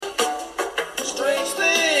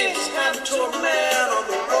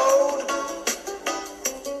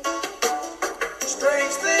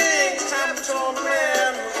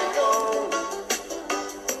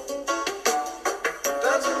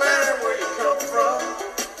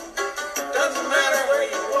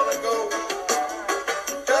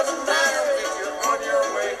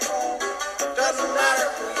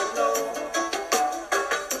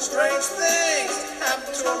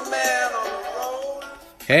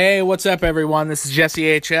Hey, what's up, everyone? This is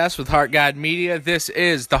Jesse HS with Heart God Media. This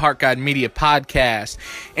is the Heart God Media podcast,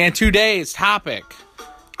 and today's topic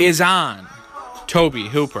is on Tobe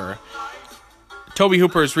Hooper. Tobe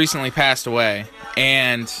Hooper has recently passed away,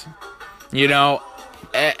 and, you know,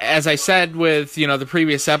 as I said with, the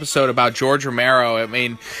previous episode about George Romero, I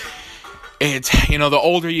mean, it's, the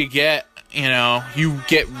older you get,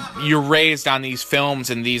 you're raised on these films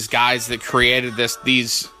and these guys that created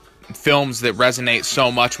these films that resonate so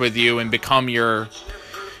much with you and become your,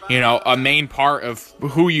 a main part of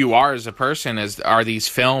who you are as a person are these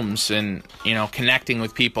films, and, connecting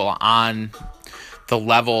with people on the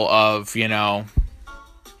level of,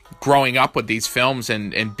 growing up with these films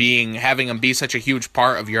and having them be such a huge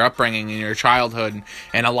part of your upbringing and your childhood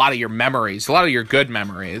and a lot of your memories, a lot of your good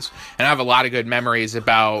memories. And I have a lot of good memories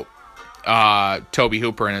about Tobe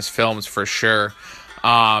Hooper and his films for sure.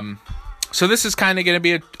 So this is kind of going to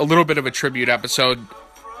be a little bit of a tribute episode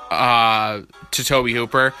to Tobe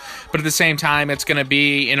Hooper, but at the same time, it's going to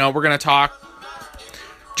be, we're going to talk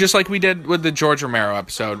just like we did with the George Romero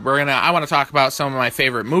episode. I want to talk about some of my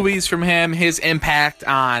favorite movies from him, his impact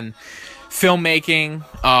on filmmaking,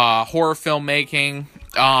 horror filmmaking,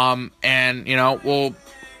 and we're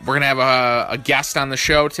going to have a guest on the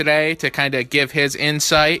show today to kind of give his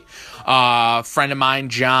insight. A friend of mine,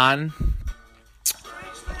 John.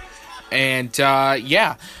 And, so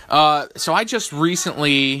I just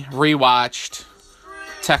recently rewatched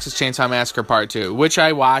Texas Chainsaw Massacre Part 2, which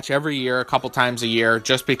I watch every year, a couple times a year,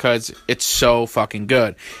 just because it's so fucking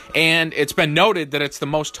good. And it's been noted that it's the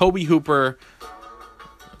most Tobe Hooper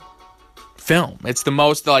film. It's the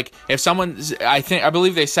most, I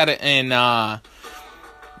believe they said it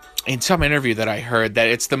in some interview that I heard, that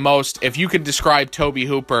it's the most, if you could describe Tobe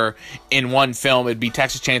Hooper in one film, it'd be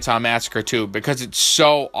Texas Chainsaw Massacre 2, because it's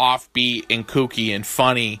so offbeat and kooky and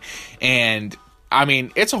funny. And I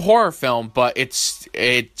mean, it's a horror film, but it's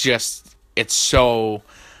so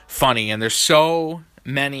funny, and there's so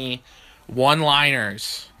many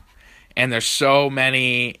one-liners, and there's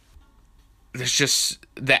just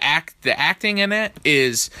the acting in it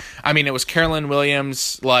is, I mean, it was Carolyn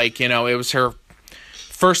Williams, it was her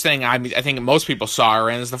first thing I think most people saw her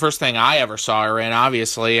in. It's the first thing I ever saw her in,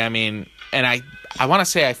 obviously. I mean, and I want to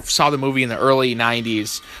say I saw the movie in the early to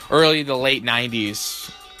late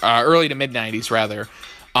 90s, early to mid 90s rather.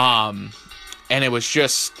 And it was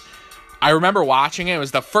just, I remember watching it. It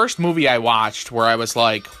was the first movie I watched where I was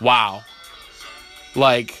like, wow,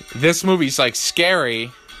 this movie's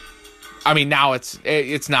scary. I mean, now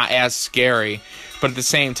it's not as scary, but at the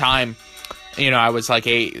same time, I was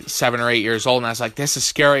 7 or 8 years old, and I was like, this is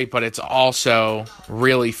scary, but it's also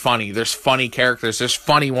really funny. There's funny characters. There's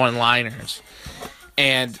funny one-liners.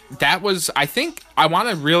 And that was, I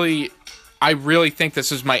really think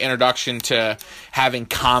this is my introduction to having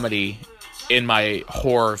comedy in my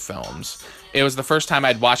horror films. It was the first time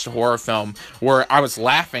I'd watched a horror film where I was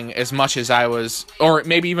laughing as much as I was, or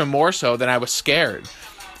maybe even more so than I was scared.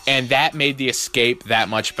 And that made the escape that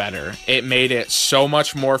much better. It made it so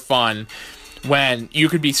much more fun when you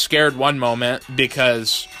could be scared one moment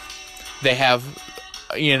because they have,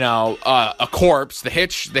 a corpse, the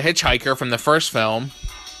hitchhiker from the first film,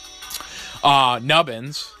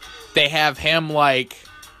 Nubbins. They have him,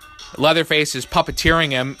 Leatherface is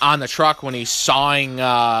puppeteering him on the truck when he's sawing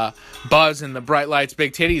Buzz and the Bright Lights,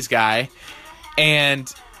 Big Titties guy.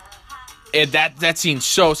 And that scene's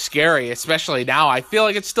so scary, especially now. I feel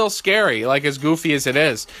like it's still scary, as goofy as it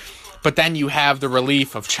is. But then you have the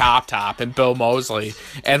relief of Chop Top and Bill Moseley.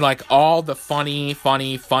 And, all the funny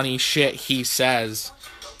shit he says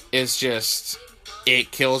is just, it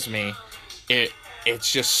kills me.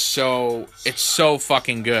 It's just so, it's so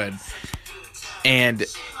fucking good. And,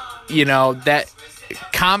 that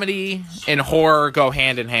comedy and horror go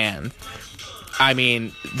hand in hand. I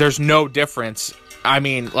mean, there's no difference. I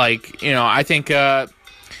mean, I think,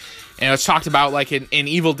 it's talked about, in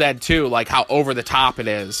Evil Dead 2, how over the top it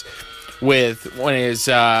is. With when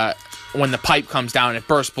the pipe comes down, it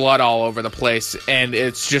bursts blood all over the place, and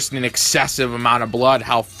it's just an excessive amount of blood,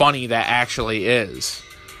 how funny that actually is.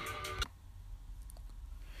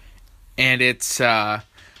 And it's,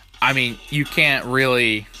 you can't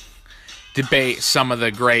really debate some of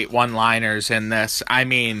the great one-liners in this. I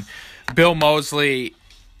mean, Bill Moseley,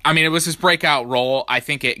 it was his breakout role. I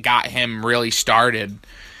think it got him really started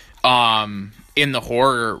in the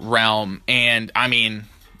horror realm, and,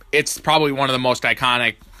 it's probably one of the most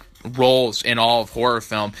iconic roles in all of horror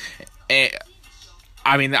film. I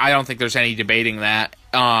don't think there's any debating that.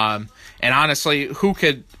 And honestly, who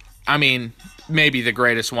could, maybe the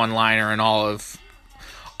greatest one-liner in all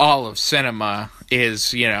of cinema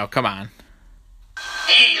is, come on.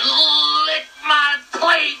 Hey,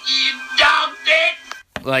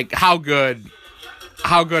 Like, how good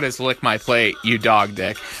is Lick My Plate, you dog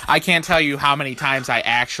dick? I can't tell you how many times I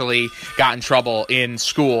actually got in trouble in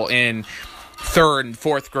school in 3rd and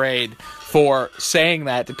 4th grade for saying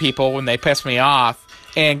that to people when they piss me off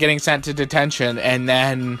and getting sent to detention, and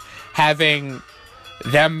then having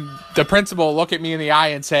the principal look at me in the eye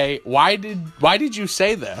and say, why did you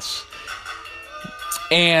say this?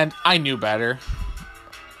 And I knew better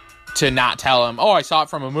to not tell him, I saw it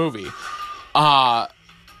from a movie.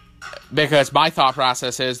 Because my thought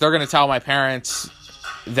process is they're going to tell my parents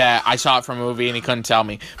that I saw it from a movie and he couldn't tell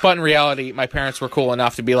me. But in reality, my parents were cool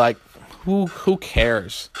enough to be like, who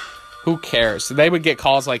cares? Who cares? So they would get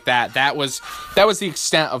calls like that. That was the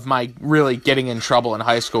extent of my really getting in trouble in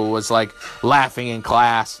high school, was like laughing in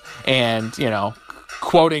class and,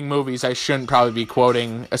 quoting movies I shouldn't probably be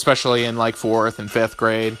quoting, especially in like 4th and 5th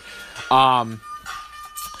grade.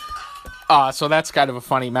 So that's kind of a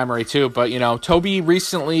funny memory too. But, Tobe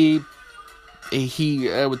recently,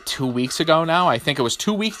 2 weeks ago now, I think it was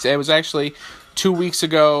 2 weeks. It was actually 2 weeks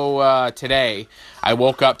ago today. I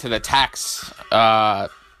woke up to the text that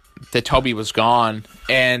Tobe was gone,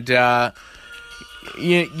 and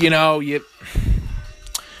it's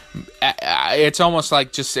almost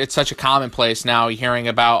like it's such a commonplace now, hearing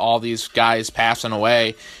about all these guys passing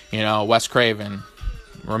away. Wes Craven,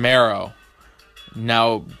 Romero,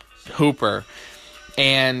 now Hooper,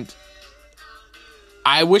 and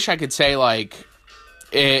I wish I could say like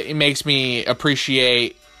it makes me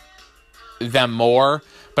appreciate them more.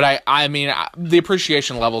 But I mean, the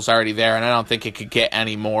appreciation level's already there, and I don't think it could get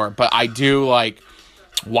any more. But I do like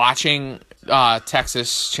watching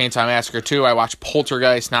Texas Chainsaw Massacre 2. I watched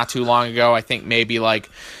Poltergeist not too long ago. I think maybe like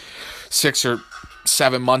 6 or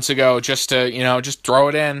 7 months ago, just to, just throw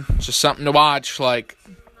it in. Just something to watch. Like,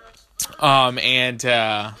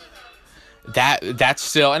 that's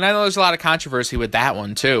still, and I know there's a lot of controversy with that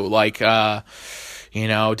one too. Like,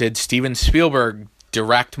 did Steven Spielberg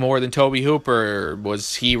direct more than Tobe Hooper?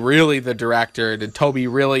 Was he really the director? Did Tobe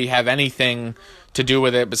really have anything to do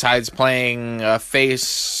with it besides playing a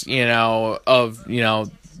face, playing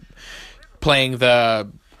the,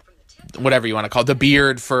 whatever you want to call it, the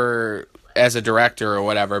beard as a director or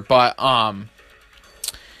whatever. But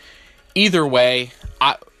either way,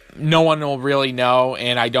 no one will really know,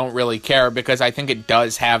 and I don't really care, because I think it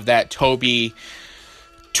does have that Tobe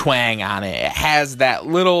twang on it. It has that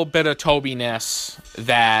little bit of Tobe-ness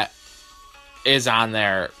that is on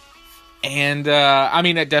there. And, I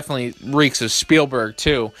mean, it definitely reeks of Spielberg,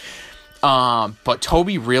 too. But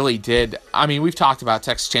Tobe really did. I mean, we've talked about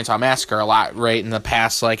Texas Chainsaw Massacre a lot, right, in the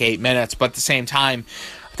past, 8 minutes. But at the same time,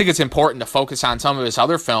 I think it's important to focus on some of his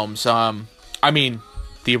other films. I mean,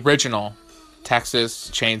 the original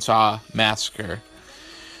Texas Chainsaw Massacre.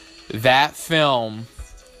 That film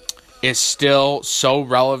is still so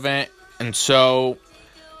relevant and so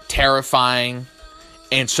terrifying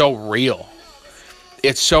and so real.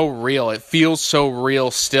 It's so real. It feels so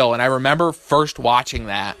real still. And I remember first watching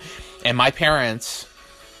that, and my parents,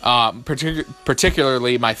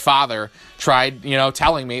 particularly my father, tried,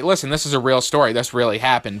 telling me, listen, this is a real story. This really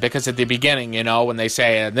happened. Because at the beginning, when they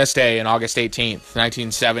say, this day on August 18th,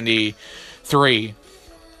 1973,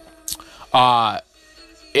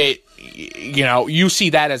 you see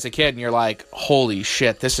that as a kid and you're like, holy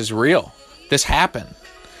shit, this is real. This happened.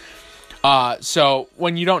 So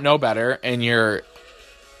when you don't know better and you're,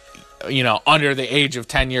 under the age of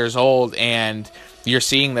 10 years old and you're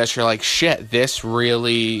seeing this, you're like, shit, this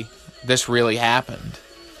really happened.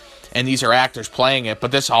 And these are actors playing it,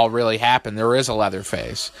 but this all really happened. There is a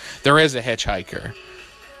Leatherface. There is a hitchhiker.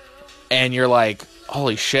 And you're like,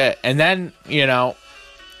 holy shit. And then,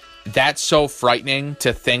 that's so frightening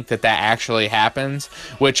to think that actually happens,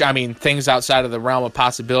 which, I mean, things outside of the realm of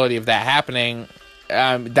possibility of that happening,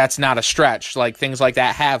 that's not a stretch. Like, things like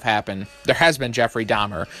that have happened. There has been Jeffrey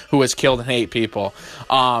Dahmer, who has killed and ate people.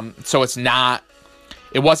 So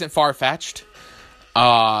it wasn't far-fetched.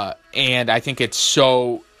 And I think it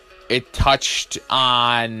touched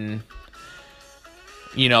on,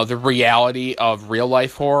 the reality of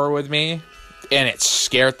real-life horror with me, and it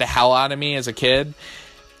scared the hell out of me as a kid.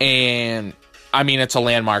 And, I mean, it's a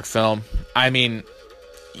landmark film. I mean,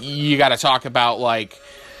 you got to talk about,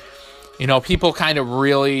 people kind of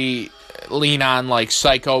really lean on,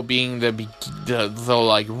 Psycho being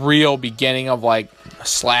the real beginning of,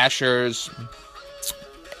 slashers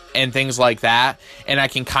and things like that. And I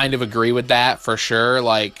can kind of agree with that for sure.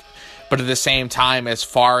 But at the same time, as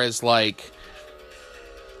far as, I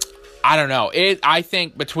don't know. I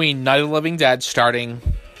think between Night of the Living Dead starting,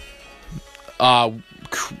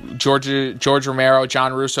 George Romero,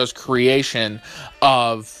 John Russo's creation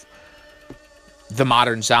of the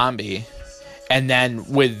modern zombie. And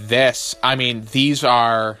then with this, these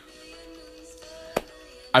are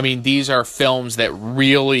films that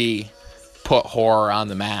really put horror on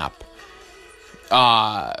the map.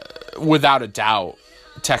 Without a doubt,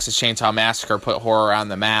 Texas Chainsaw Massacre put horror on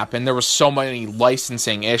the map, and there was so many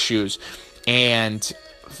licensing issues, and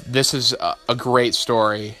this is a great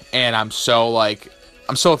story, and I'm so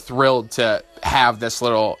thrilled to have this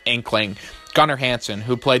little inkling. Gunnar Hansen,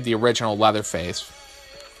 who played the original Leatherface,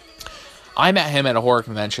 I met him at a horror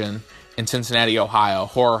convention in Cincinnati, Ohio,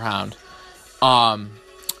 Horror Hound,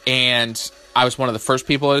 and I was one of the first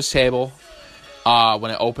people at his table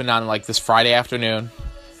when it opened on this Friday afternoon.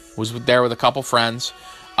 Was there with a couple friends,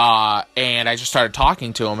 and I just started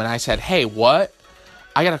talking to him, and I said, "Hey, what?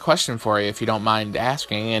 I got a question for you, if you don't mind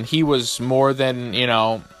asking." And he was more than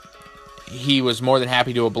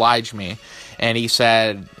happy to oblige me. And he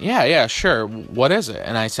said, yeah, sure. What is it?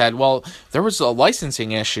 And I said, well, there was a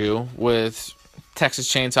licensing issue with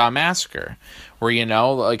Texas Chainsaw Massacre where,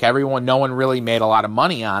 no one really made a lot of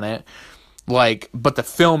money on it. But the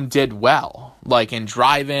film did well, in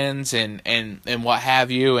drive-ins and what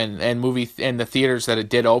have you, and movie in the theaters that it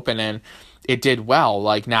did open in, it did well.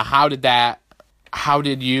 Now, how did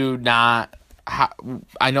you not?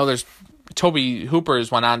 I know there's Tobe Hooper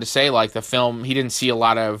has went on to say the film, he didn't see a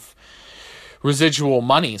lot of residual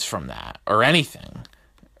monies from that or anything,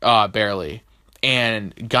 barely.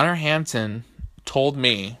 And Gunnar Hansen told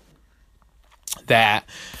me that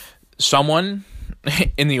someone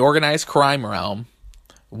in the organized crime realm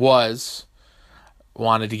wanted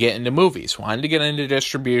to get into movies, wanted to get into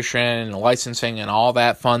distribution and licensing and all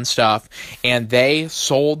that fun stuff, and they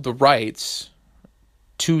sold the rights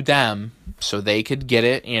to them so they could get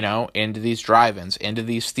it, into these drive-ins, into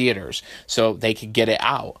these theaters, so they could get it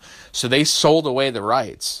out. So they sold away the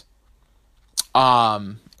rights.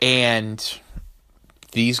 And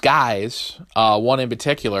these guys, one in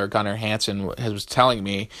particular, Gunnar Hansen was telling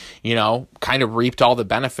me, kind of reaped all the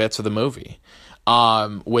benefits of the movie,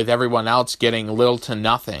 with everyone else getting little to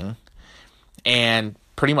nothing, and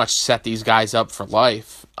pretty much set these guys up for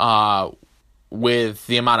life, with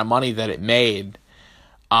the amount of money that it made.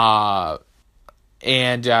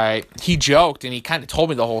 And he joked, and he kind of told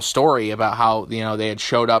me the whole story about how, they had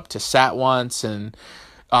showed up to set once, and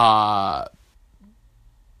I'm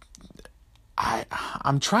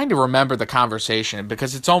trying to remember the conversation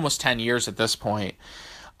because it's almost 10 years at this point.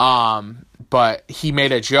 But he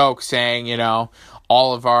made a joke saying,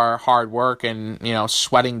 all of our hard work and,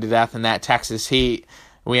 sweating to death in that Texas heat,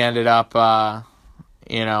 we ended up,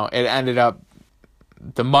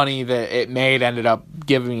 the money that it made ended up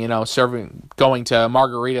giving, going to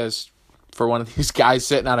margaritas for one of these guys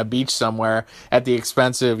sitting on a beach somewhere at the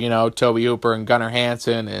expense of, Tobe Hooper and Gunnar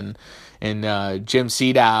Hansen and Jim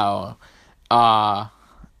Seedow.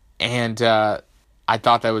 And I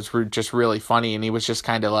thought that was just really funny. And he was just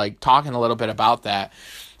kind of talking a little bit about that.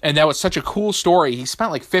 And that was such a cool story. He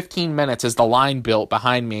spent 15 minutes as the line built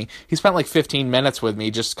behind me. He spent 15 minutes with me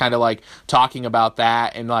just kind of talking about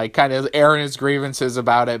that and kind of airing his grievances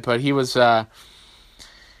about it. But he was,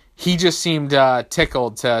 he just seemed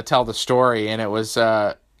tickled to tell the story. And it was,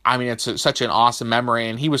 it's such an awesome memory.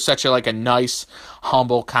 And he was such a nice,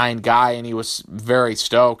 humble, kind guy. And he was very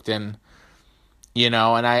stoked. And, and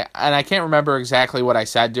I can't remember exactly what I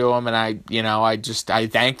said to him, and I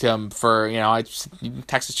thanked him for,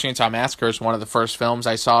 Texas Chainsaw Massacre is one of the first films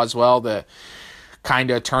I saw as well that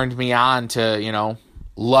kind of turned me on to,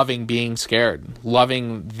 loving being scared,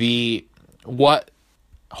 loving what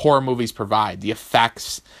horror movies provide, the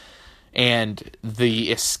effects and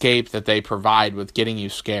the escape that they provide with getting you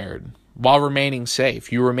scared while remaining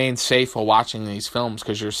safe. You remain safe while watching these films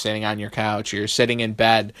because you're sitting on your couch, or you're sitting in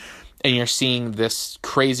bed, and you're seeing this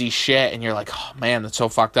crazy shit, and you're like, oh man, that's so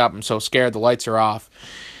fucked up. I'm so scared. The lights are off.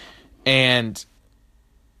 And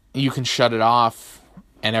you can shut it off,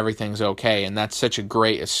 and everything's okay. And that's such a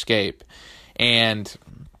great escape. And,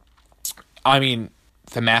 the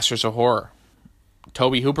masters of horror.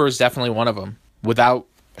 Tobe Hooper is definitely one of them. Without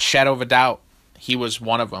a shadow of a doubt, he was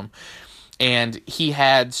one of them. And he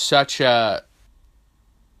had such a...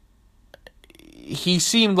 He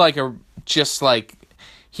seemed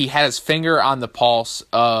he had his finger on the pulse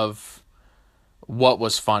of what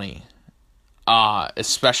was funny.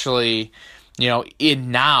 Especially,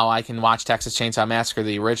 now I can watch Texas Chainsaw Massacre,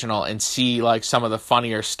 the original, and see, some of the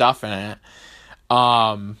funnier stuff in it.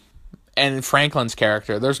 And Franklin's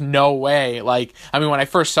character, there's no way, when I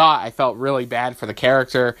first saw it, I felt really bad for the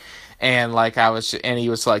character, and, he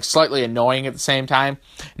was, slightly annoying at the same time.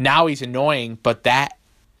 Now he's annoying, but that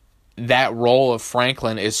role of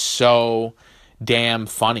Franklin is so damn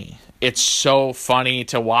funny. It's so funny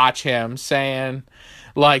to watch him saying,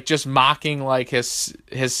 like, just mocking, like, his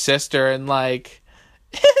sister and, like,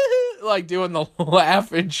 like, doing the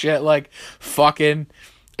laugh and shit, like, fucking,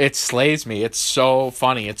 it slays me. It's so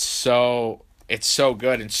funny. It's so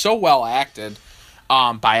good and so well acted,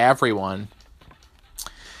 by everyone.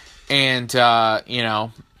 And, you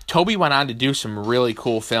know, Tobe went on to do some really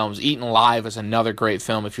cool films. Eaten Alive is another great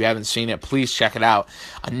film. If you haven't seen it, please check it out.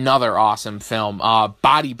 Another awesome film.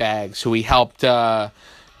 Body Bags, who he helped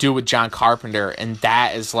do with John Carpenter, and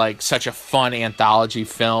that is like such a fun anthology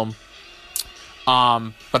film.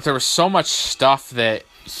 But there was so much stuff that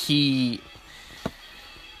he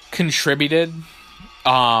contributed,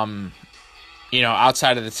 you know,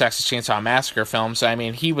 outside of the Texas Chainsaw Massacre films. I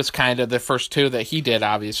mean, he was kind of the first two that he did,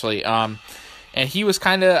 obviously. And he was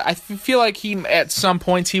kind of, I feel like he, at some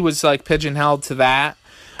points, he was, like, pigeonholed to that.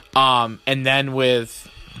 And then with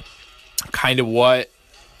kind of what,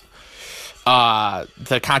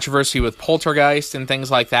 the controversy with poltergeist and things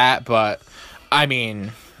like that. But, I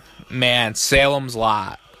mean, man, Salem's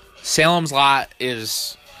Lot. Salem's Lot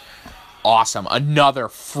is awesome. Another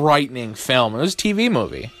frightening film. It was a TV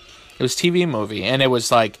movie. And it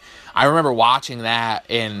was, like, I remember watching that,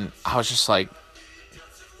 and I was just, like,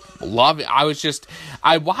 love it.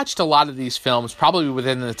 I watched a lot of these films probably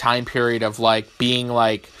within the time period of, like, being,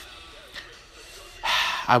 like,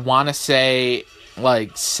 I want to say,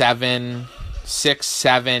 like, 6,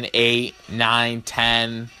 7, 8, 9,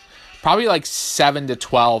 10, probably, like, 7 to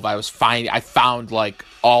 12. I found, like,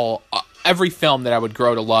 every film that I would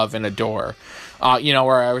grow to love and adore, you know,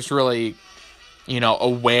 where I was really, you know,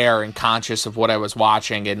 aware and conscious of what I was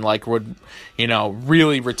watching, and, like, would, you know,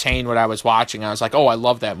 really retain what I was watching. I was like, oh, I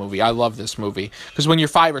love that movie. I love this movie. Because when you're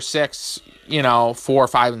 5 or 6, you know, 4,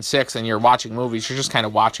 5, and 6, and you're watching movies, you're just kind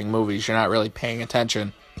of watching movies. You're not really paying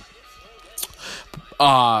attention.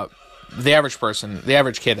 The average person, the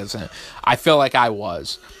average kid isn't. I feel like I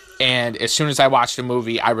was. And as soon as I watched a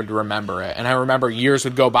movie, I would remember it. And I remember years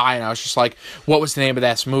would go by, and I was just like, what was the name of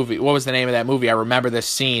that movie? What was the name of that movie? I remember this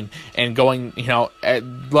scene. And going, you know,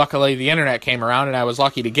 luckily the internet came around, and I was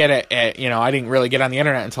lucky to get it. You know, I didn't really get on the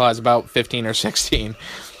internet until I was about 15 or 16.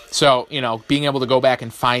 So, you know, being able to go back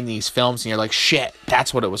and find these films, and you're like, shit,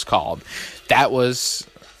 that's what it was called. That was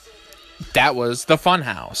The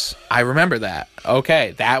Funhouse. I remember that.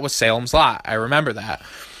 Okay, that was Salem's Lot. I remember that.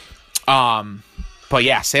 But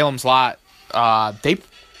yeah, Salem's Lot, I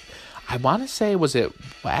want to say, was it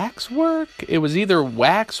Waxwork? It was either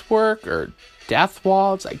Waxwork or Death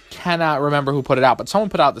Waltz. I cannot remember who put it out, but someone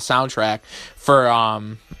put out the soundtrack for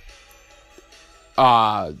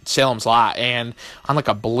Salem's Lot, and on, like,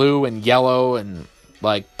 a blue and yellow and,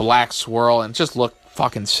 like, black swirl, and it just looked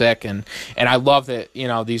fucking sick. And I love that, you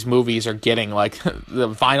know, these movies are getting, like, the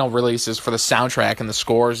vinyl releases for the soundtrack and the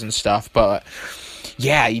scores and stuff. But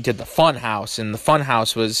yeah, he did The Funhouse, and The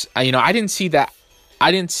Funhouse was, you know, I didn't see The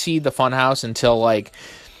Funhouse until, like,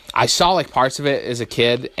 I saw, like, parts of it as a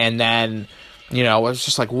kid, and then, you know, I was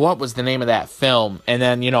just like, what was the name of that film? And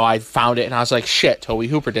then, you know, I found it, and I was like, shit, Tobe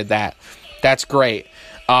Hooper did that. That's great.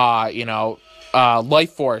 You know,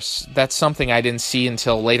 Life Force, that's something I didn't see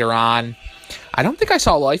until later on. I don't think I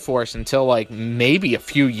saw Life Force until, like, maybe a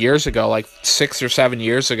few years ago, like 6 or 7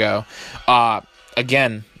 years ago.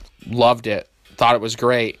 Again, loved it. Thought it was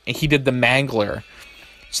great. And he did The Mangler.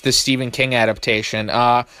 It's the Stephen King adaptation.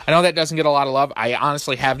 I know that doesn't get a lot of love. I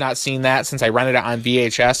honestly have not seen that since I rented it on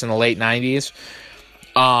VHS in the late 90s.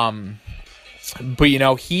 But, you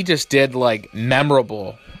know, he just did, like,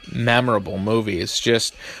 memorable movies,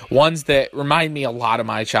 just ones that remind me a lot of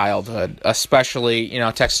my childhood, especially, you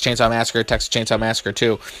know, Texas Chainsaw Massacre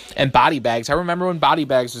 2, and Body Bags. I remember when Body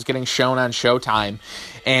Bags was getting shown on Showtime,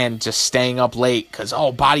 and just staying up late because,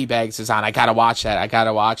 oh, Body Bags is on, I gotta watch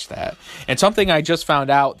that. And something I just found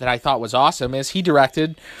out that I thought was awesome is he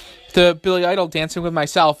directed the Billy Idol Dancing with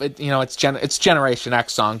Myself. It, you know, it's Generation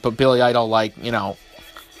X song, but Billy Idol, like, you know,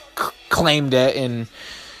 claimed it, and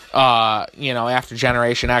you know, after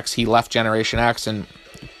Generation X, he left Generation X and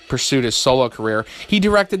pursued his solo career. He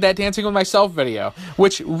directed that Dancing with Myself video,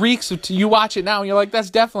 which reeks of, you watch it now and you're like, that's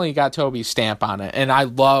definitely got Tobe's stamp on it. And I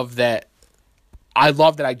love that I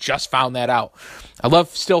just found that out. I love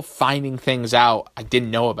still finding things out I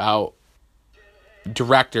didn't know about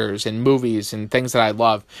directors and movies and things that I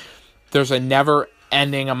love. There's a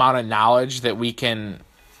never-ending amount of knowledge that we can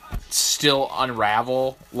still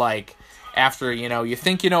unravel, like, after, you know, you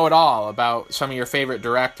think you know it all about some of your favorite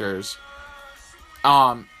directors.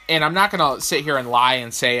 And I'm not going to sit here and lie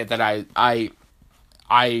and say that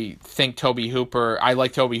I think Tobe Hooper, I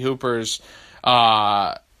like Tobe Hooper's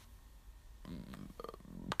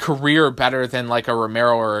career better than like a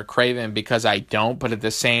Romero or a Craven, because I don't, but at the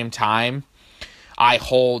same time, I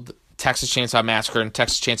hold Texas Chainsaw Massacre and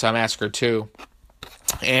Texas Chainsaw Massacre 2,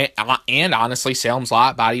 and honestly, Salem's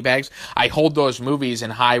Lot, Body Bags, I hold those movies in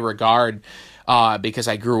high regard, because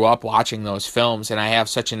I grew up watching those films, and I have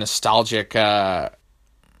such a nostalgic, I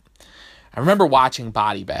remember watching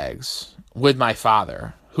Body Bags with my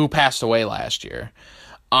father, who passed away last year.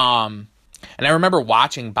 And I remember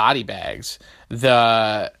watching Body Bags, and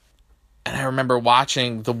I remember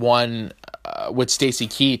watching the one with Stacy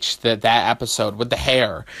Keach, that episode with the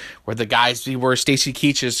hair, where Stacy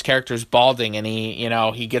Keach's character's balding, and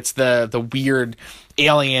he gets the weird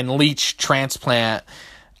alien leech transplant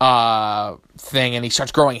thing, and he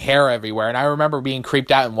starts growing hair everywhere. And I remember being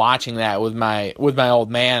creeped out and watching that with my old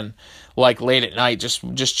man, like late at night,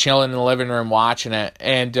 just chilling in the living room watching it.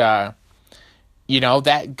 And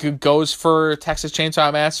that goes for Texas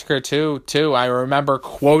Chainsaw Massacre too. I remember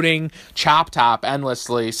quoting Chop Top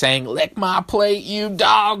endlessly, saying, "Lick my plate, you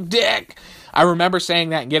dog dick." I remember saying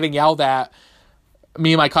that and getting yelled at.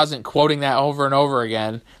 Me and my cousin quoting that over and over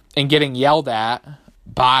again, and getting yelled at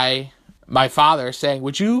by my father, saying,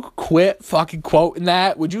 "Would you quit fucking quoting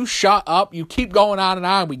that? Would you shut up? You keep going on and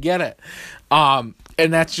on. We get it." And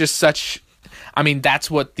that's just such... that's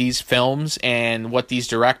what these films and what these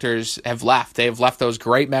directors have left. They have left those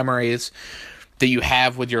great memories that you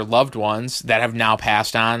have with your loved ones that have now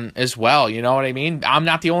passed on as well. You know what I mean? I'm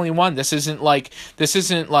not the only one. This isn't like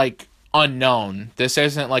unknown. This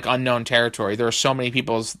isn't like unknown territory. There are so many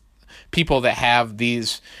people that have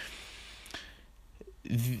these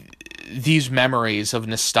memories of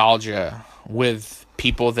nostalgia with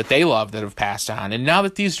people that they love that have passed on. And now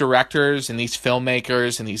that these directors and these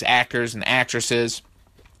filmmakers and these actors and actresses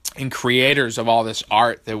and creators of all this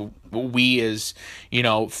art that we as,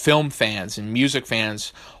 film fans and music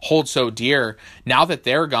fans hold so dear, now that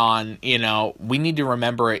they're gone, we need to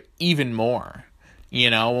remember it even more.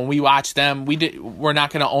 When we watch them, we're not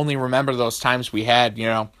going to only remember those times we had,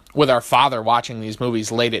 with our father watching these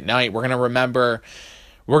movies late at night. We're going to remember,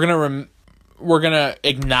 we're going to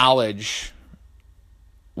acknowledge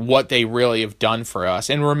what they really have done for us,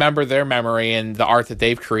 and remember their memory and the art that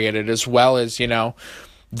they've created, as well as,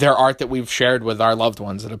 their art that we've shared with our loved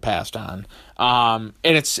ones that have passed on. And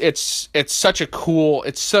it's such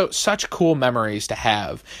cool memories to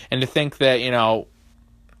have. And to think that,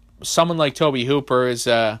 someone like Tobe Hooper is,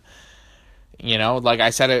 like I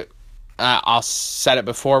said it, I'll said it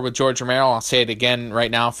before with George Romero, I'll say it again right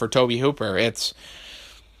now for Tobe Hooper.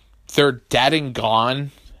 They're dead and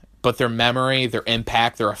gone, but their memory, their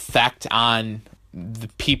impact, their effect on the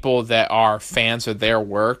people that are fans of their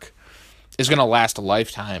work is going to last a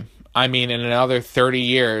lifetime. In another 30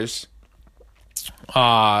 years,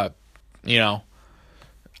 hopefully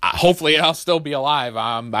I'll still be alive.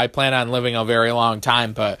 I plan on living a very long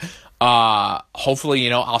time, but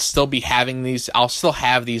hopefully, I'll still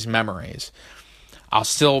have these memories. I'll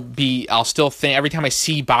still think, every time I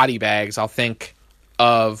see Body Bags, I'll think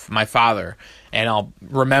of my father, and I'll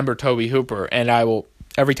remember Tobe Hooper, and I will,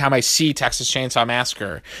 every time I see Texas Chainsaw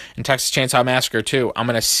Massacre and Texas Chainsaw Massacre 2, I'm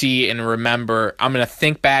going to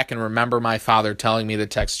think back and remember my father telling me that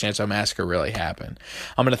Texas Chainsaw Massacre really happened.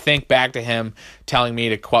 I'm going to think back to him telling me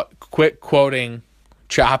to quit quoting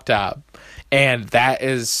Chop Top, and I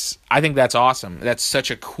think that's awesome. That's such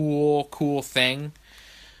a cool thing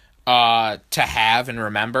to have and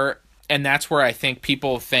remember. And that's where I think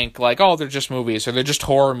people think, like, oh, they're just movies, or they're just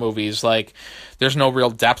horror movies. Like, there's no real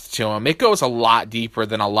depth to them. It goes a lot deeper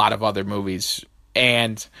than a lot of other movies.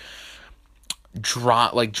 And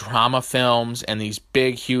drama films and these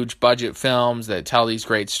big, huge budget films that tell these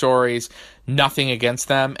great stories, nothing against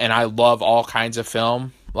them. And I love all kinds of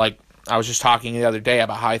film. Like, I was just talking the other day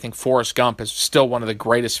about how I think Forrest Gump is still one of the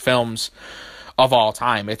greatest films of all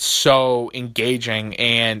time. It's so engaging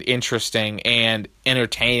and interesting and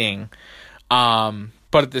entertaining.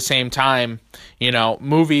 But at the same time,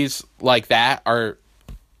 movies like that are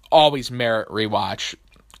always merit rewatch.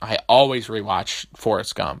 I always rewatch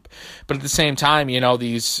Forrest Gump. But at the same time,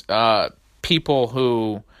 these people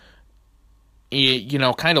who,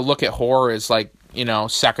 kind of look at horror as like,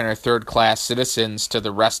 second or third class citizens to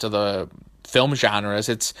the rest of the film genres.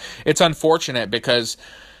 It's unfortunate, because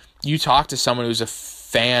you talk to someone who's a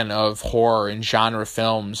fan of horror and genre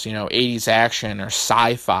films, 80s action or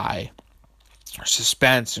sci-fi or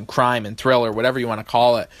suspense and crime and thriller, whatever you want to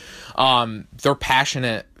call it. They're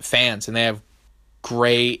passionate fans, and they have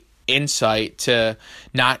great insight to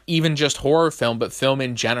not even just horror film, but film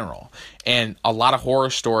in general. And a lot of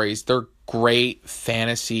horror stories, they're great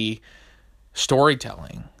fantasy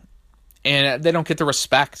storytelling, and they don't get the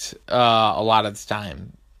respect a lot of the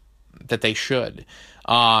time. that they should,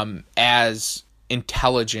 as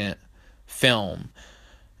intelligent film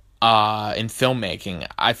in filmmaking.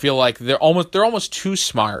 I feel like they're almost too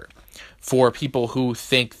smart for people who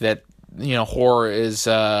think that, you know, horror is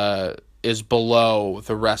below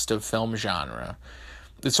the rest of film genre.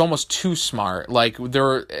 It's almost too smart. Like,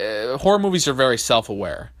 horror movies are very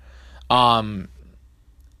self-aware.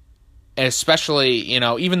 Especially, you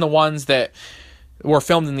know, even the ones that were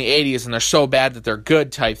filmed in the 80s and they're so bad that they're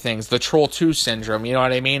good type things. The Troll 2 syndrome, you know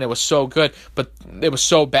what I mean? It was so good, but it was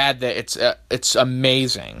so bad that it's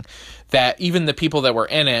amazing that even the people that were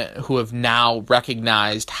in it, who have now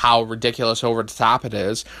recognized how ridiculous over the top it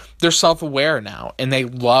is, they're self-aware now, and they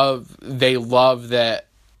love that,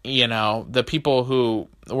 you know, the people who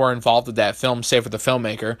were involved with that film, save for the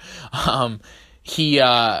filmmaker,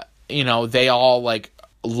 you know, they all, like,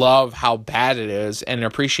 love how bad it is and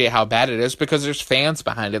appreciate how bad it is because there's fans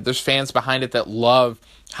behind it. There's fans behind it that love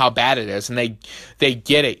how bad it is, and they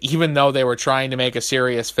get it, even though they were trying to make a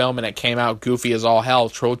serious film and it came out goofy as all hell.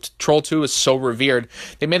 Troll 2 is so revered.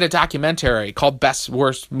 They made a documentary called Best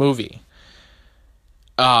Worst Movie.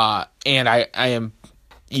 And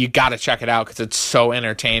you got to check it out because it's so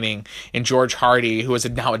entertaining. And George Hardy, who is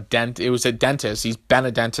now a dentist. He's been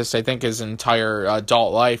a dentist, I think, his entire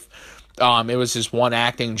adult life. It was his one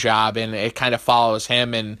acting job, and it kind of follows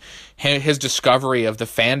him and his discovery of the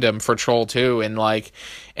fandom for Troll 2. And like,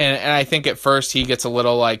 and I think at first he gets a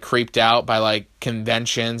little like creeped out by like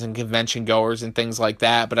conventions and convention goers and things like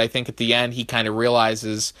that. But I think at the end he kind of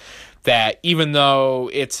realizes that even though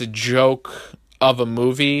it's a joke of a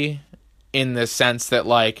movie, in the sense that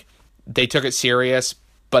like they took it serious,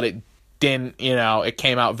 but it didn't, you know, it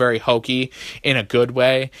came out very hokey in a good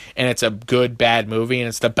way, and it's a good bad movie, and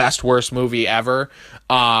it's the best worst movie ever.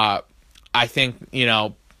 I think, you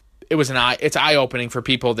know, it's eye-opening for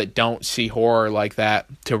people that don't see horror like that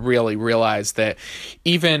to really realize that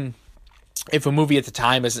even if a movie at the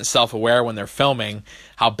time isn't self-aware when they're filming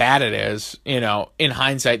how bad it is, you know, in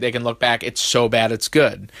hindsight they can look back, it's so bad it's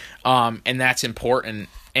good, and that's important.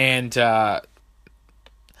 And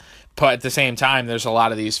but at the same time, there's a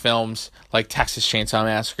lot of these films like Texas Chainsaw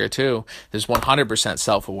Massacre 2. There's 100%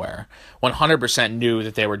 self-aware, 100% knew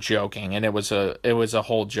that they were joking, and it was a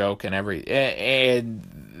whole joke, and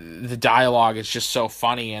the dialogue is just so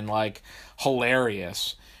funny and like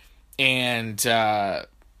hilarious, and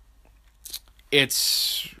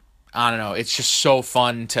it's, I don't know, it's just so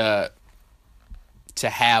fun to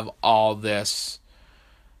have all these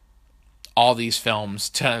films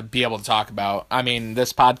to be able to talk about. I mean,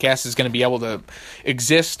 this podcast is going to be able to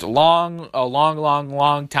exist a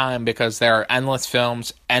long time because there are endless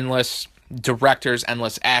films, endless directors,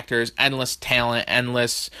 endless actors, endless talent,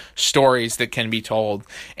 endless stories that can be told.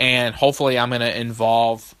 And hopefully I'm going to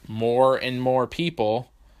involve more and more people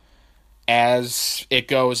as it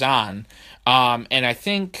goes on. And I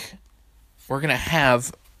think we're going to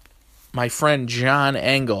have my friend John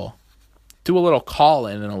Engell do a little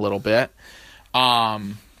call-in a little bit.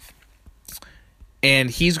 And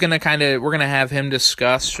he's going to we're going to have him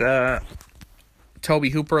discuss Tobe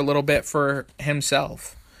Hooper a little bit for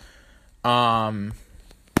himself. And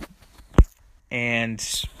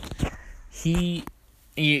he,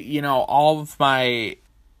 you know, all of my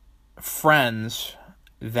friends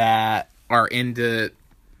that are into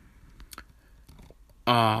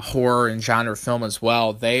horror and genre film as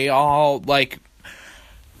well, they all, like,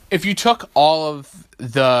 if you took all of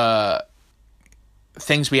the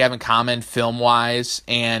things we have in common film-wise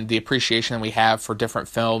and the appreciation that we have for different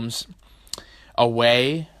films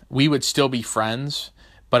away, we would still be friends.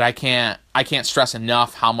 But I can't stress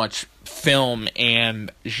enough how much film in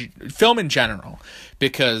general,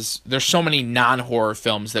 because there's so many non-horror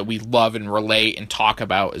films that we love and relate and talk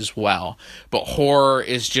about as well. But horror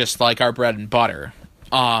is just like our bread and butter.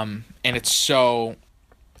 And it's so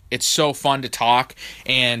fun to talk,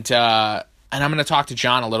 and I'm going to talk to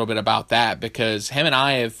John a little bit about that, because him and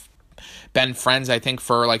I have been friends, I think,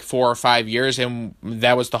 for like 4 or 5 years, and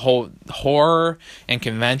that was the whole horror and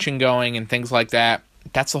convention going and things like that.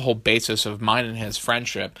 That's the whole basis of mine and his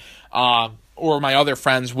friendship. Or my other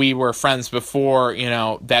friends, we were friends before, you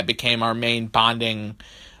know, that became our main bonding,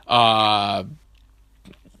 our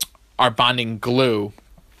bonding glue.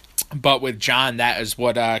 But with John, that is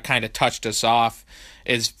what kind of touched us off,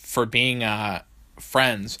 is for being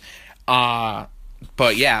friends. But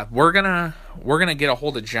yeah, we're gonna get a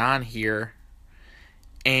hold of John here,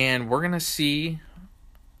 and we're gonna see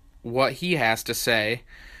what he has to say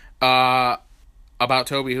about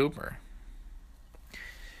Tobe Hooper.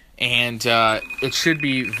 And it should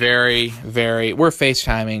be very, very... We're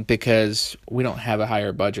FaceTiming because we don't have a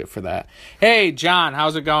higher budget for that. Hey, John,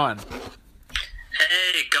 how's it going?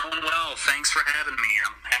 Thanks for having me.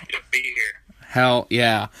 I'm happy to be here. Hell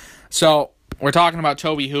yeah. So, we're talking about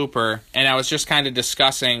Tobe Hooper, and I was just kind of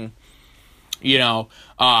discussing,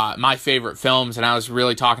 my favorite films, and I was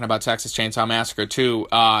really talking about Texas Chainsaw Massacre too,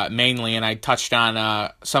 mainly, and I touched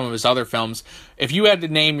on some of his other films. If you had to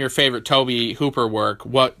name your favorite Tobe Hooper work,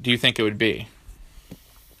 what do you think it would be?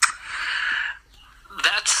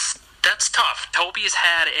 That's tough. Toby's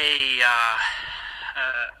had a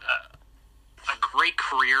great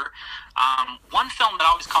career. One film that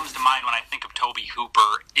always comes to mind when I think of Tobe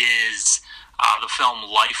Hooper is the film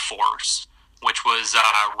Life Force, which was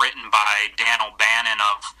written by Dan O'Bannon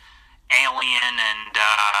of Alien and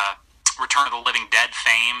Return of the Living Dead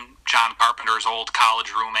fame, John Carpenter's old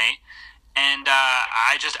college roommate. And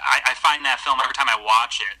I find that film, every time I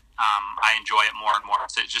watch it, I enjoy it more and more.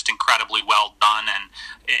 It's just incredibly well done,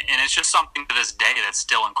 and it's just something to this day that's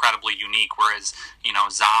still incredibly unique, whereas,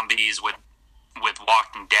 zombies with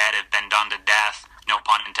Walking Dead have been done to death, no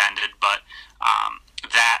pun intended, but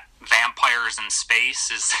that vampires in space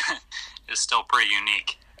is is still pretty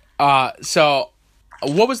unique. So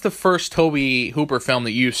what was the first Tobe Hooper film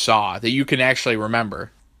that you saw that you can actually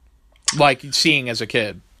remember, like seeing as a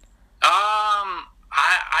kid?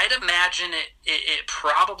 I'd imagine it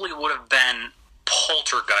probably would have been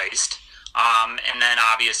Poltergeist. And then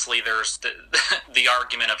obviously there's the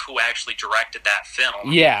argument of who actually directed that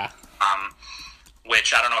film. Yeah.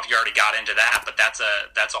 Which I don't know if you already got into that, but that's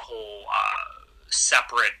a whole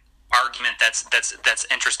separate argument that's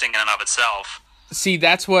interesting in and of itself. See,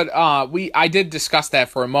 that's what I did discuss that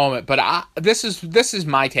for a moment, but this is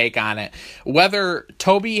my take on it. Whether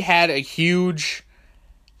Tobe had a huge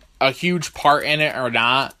part in it or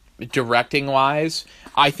not, directing wise,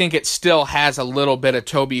 I think it still has a little bit of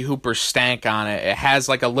Tobe Hooper's stank on it. It has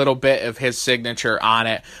like a little bit of his signature on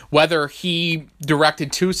it. Whether he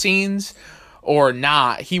directed 2 scenes or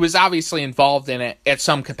not, he was obviously involved in it at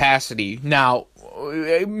some capacity. Now,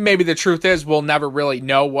 maybe the truth is we'll never really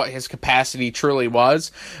know what his capacity truly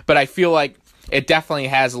was, but I feel like it definitely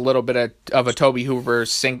has a little bit of a Tobe Hooper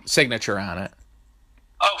signature on it.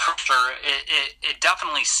 Oh, for sure. It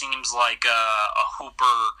definitely seems like a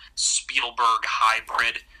Hooper-Spielberg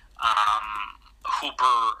hybrid.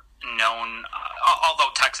 Hooper known,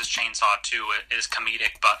 although Texas Chainsaw 2 is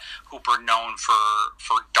comedic, but Hooper known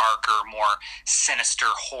for darker, more sinister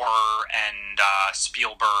horror, and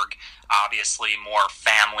Spielberg obviously more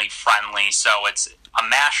family-friendly. So it's a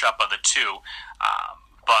mashup of the two,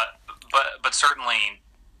 but certainly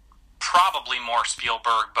probably more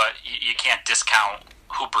Spielberg, but you can't discount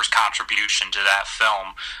Hooper's contribution to that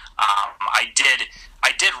film. I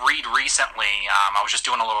did read recently. I was just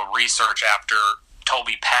doing a little research after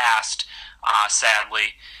Tobe passed,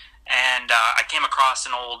 sadly, and I came across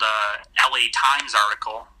an old LA Times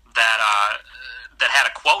article that had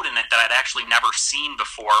a quote in it that I'd actually never seen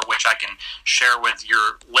before, which I can share with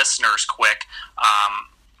your listeners quick.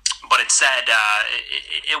 But it said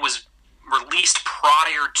it was released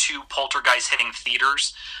prior to Poltergeist hitting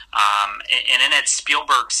theaters, and in it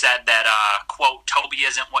Spielberg said that, quote, Tobe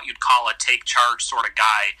isn't what you'd call a take charge sort of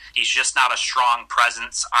guy. He's just not a strong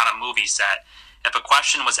presence on a movie set. If a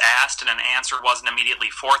question was asked and an answer wasn't immediately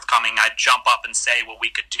forthcoming, I'd jump up and say what we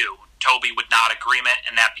could do. Tobe would nod agreement,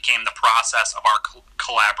 and that became the process of our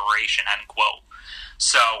collaboration, end quote.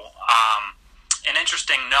 So, an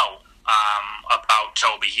interesting note about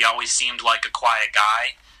Tobe. He always seemed like a quiet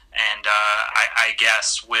guy. And I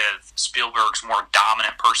guess with Spielberg's more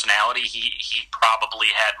dominant personality, he probably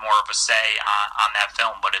had more of a say on that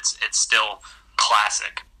film, but it's still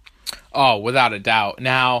classic. Oh, without a doubt.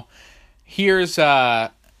 Now, here's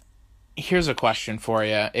a question for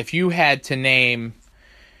you. If you had to name,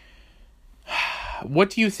 what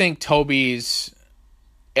do you think Tobe's,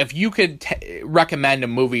 if you could recommend a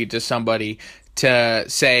movie to somebody to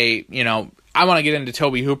say, I want to get into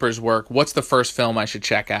Tobe Hooper's work, what's the first film I should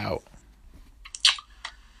check out?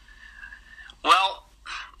 Well,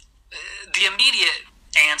 the immediate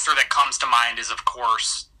answer that comes to mind is, of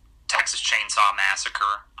course, Texas Chainsaw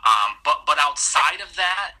Massacre. But outside of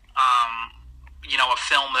that, a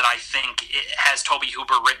film that I think it has Tobe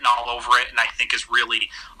Hooper written all over it, and I think is really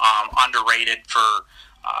underrated for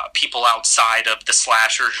people outside of the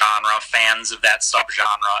slasher genre, fans of that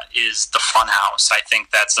subgenre, is The Funhouse. I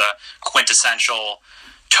think that's a quintessential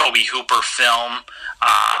Tobe Hooper film.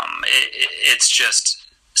 It's just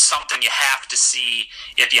something you have to see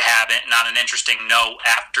if you haven't. And on an interesting note,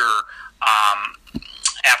 after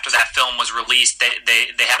that film was released, they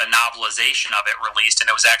had a novelization of it released, and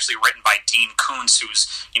it was actually written by Dean Koontz, who's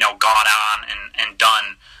gone on and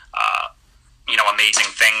done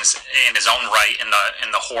amazing things in his own right in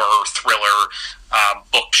the horror thriller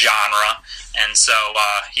book genre. and so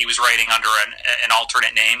he was writing under an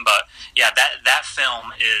alternate name. But yeah, that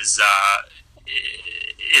film is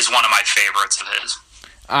one of my favorites of his.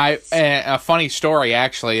 A funny story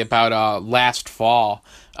actually about last fall.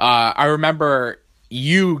 I remember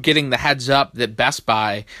you getting the heads up that Best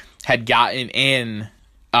Buy had gotten in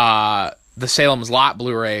the Salem's Lot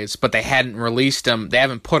Blu-rays, but they hadn't released them. They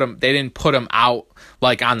didn't put them out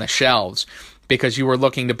like on the shelves because you were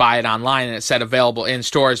looking to buy it online and it said available in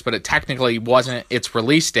stores, but it technically wasn't its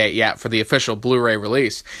release date yet for the official Blu-ray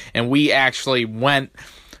release. And we actually went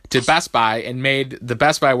to Best Buy and made the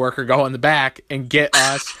Best Buy worker go in the back and get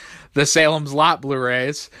us the Salem's Lot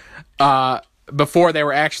Blu-rays before they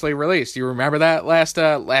were actually released. You remember that last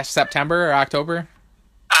September or October?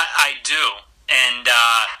 I do, and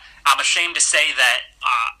I'm ashamed to say that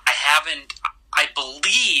I haven't. I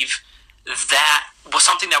believe that was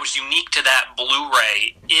something that was unique to that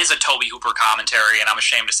Blu-ray is a Tobe Hooper commentary, and I'm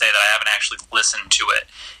ashamed to say that I haven't actually listened to it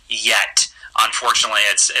yet. Unfortunately,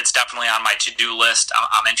 it's definitely on my to-do list.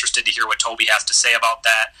 I'm interested to hear what Tobe has to say about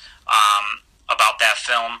that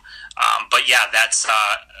film. But yeah, that's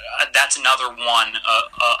another one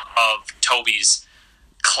of Tobe's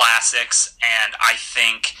classics, and I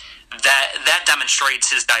think that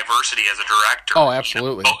demonstrates his diversity as a director. Oh,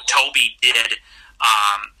 absolutely. Tobe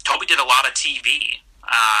did a lot of TV,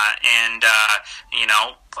 and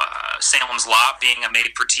Salem's Lot being a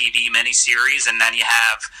made-for-TV miniseries, and then you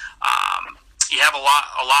have a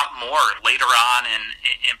lot more later on, and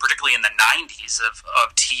particularly in the 90s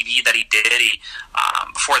of TV that he did.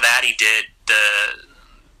 Before that, he did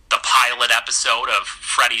the pilot episode of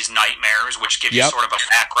Freddy's Nightmares, which gives you sort of a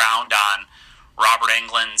background on Robert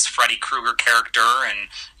Englund's Freddy Krueger character and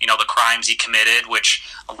the crimes he committed, which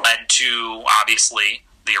led to obviously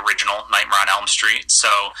the original Nightmare on Elm Street. So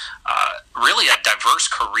really a diverse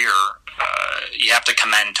career. You have to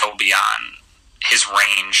commend Tobe on his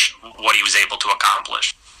range, what he was able to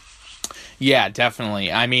accomplish. Yeah,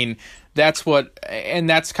 definitely. I mean, that's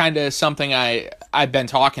kind of something I've been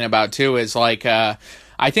talking about too, is like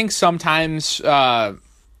I think sometimes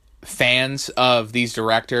fans of these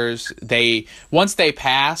directors, once they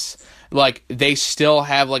pass, like they still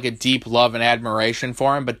have like a deep love and admiration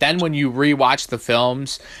for him, but then when you rewatch the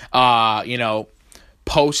films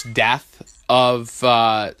post death of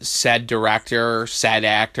said director, said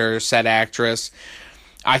actor, said actress,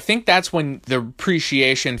 I think that's when the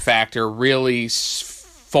appreciation factor really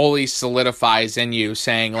fully solidifies in you,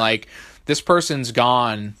 saying like, this person's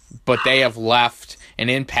gone, but they have left an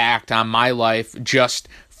impact on my life just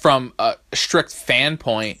from a strict fan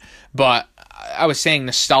point. But I was saying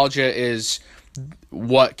nostalgia is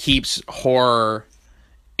what keeps horror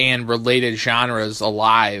and related genres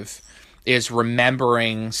alive, is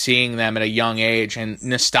remembering seeing them at a young age, and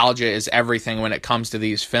nostalgia is everything when it comes to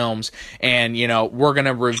these films. And we're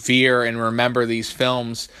gonna revere and remember these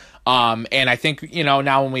films, and I think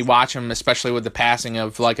now when we watch them, especially with the passing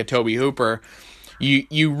of like a Tobe Hooper,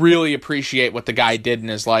 you really appreciate what the guy did in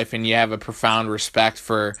his life, and you have a profound respect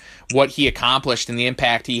for what he accomplished and the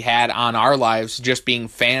impact he had on our lives, just being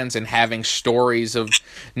fans and having stories of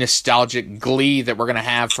nostalgic glee that we're going to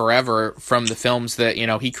have forever from the films that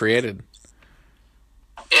he created.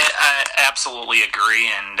 I absolutely agree,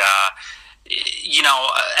 and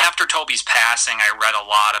after Tobe's passing, I read a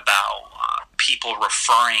lot about people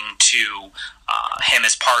referring to him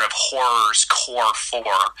as part of horror's core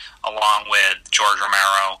four, along with George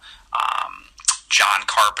Romero, John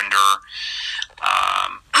Carpenter,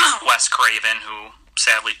 Wes Craven, who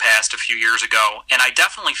sadly passed a few years ago. And I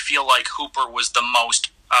definitely feel like Hooper was the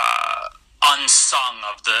most unsung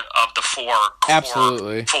of the four core.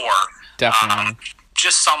 Absolutely. Four. Definitely.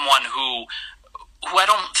 Just someone who I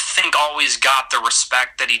don't think always got the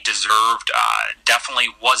respect that he deserved. Definitely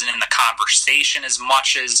wasn't in the conversation as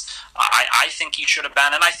much as I think he should have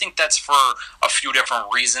been, and I think that's for a few different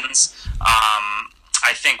reasons.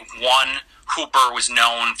 I think one, Hooper was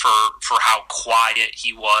known for how quiet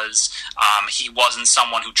he was. He wasn't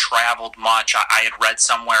someone who traveled much. I had read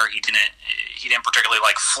somewhere he didn't particularly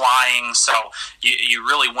like flying, so you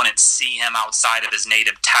really wouldn't see him outside of his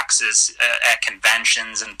native Texas at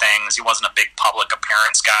conventions and things. He wasn't a big public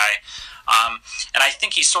appearance guy. And I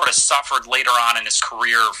think he sort of suffered later on in his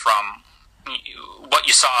career from what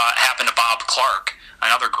you saw happen to Bob Clark,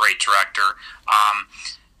 another great director.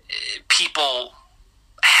 People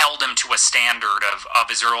held him to a standard of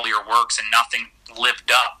his earlier works, and nothing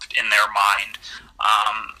lived up in their mind.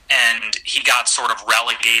 And he got sort of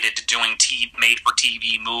relegated to doing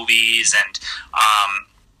made-for-TV movies, and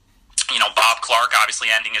Bob Clark obviously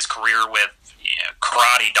ending his career with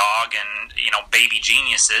Karate Dog and Baby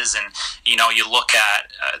Geniuses, and you look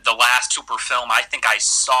at the last Hooper film I think I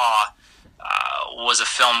saw was a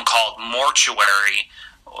film called Mortuary,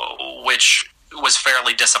 which was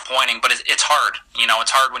fairly disappointing, but it's hard.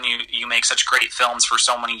 It's hard when you make such great films for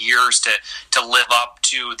so many years to live up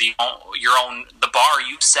to the bar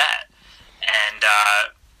you set, and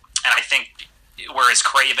I think whereas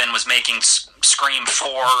Craven was making Scream 4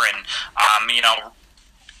 and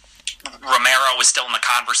Romero was still in the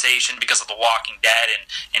conversation because of The Walking Dead,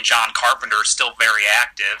 and John Carpenter is still very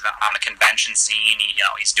active on the convention scene.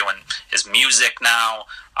 He's doing his music now.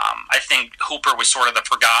 I think Hooper was sort of the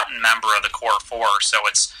forgotten member of the core four, so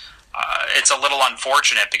it's a little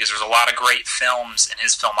unfortunate because there's a lot of great films in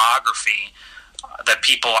his filmography that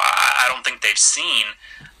people I don't think they've seen.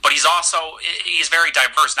 But he's very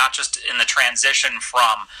diverse, not just in the transition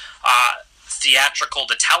from theatrical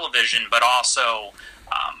to television, but also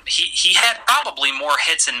he had probably more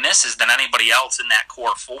hits and misses than anybody else in that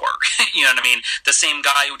core four. You know what I mean? The same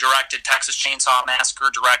guy who directed Texas Chainsaw Massacre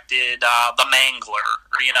directed The Mangler.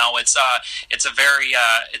 It's a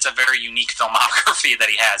very unique filmography that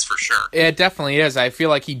he has for sure. It definitely is. I feel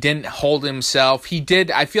like he didn't hold himself.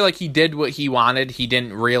 I feel like he did what he wanted. He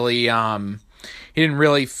didn't really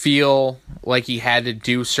feel like he had to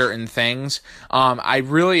do certain things. I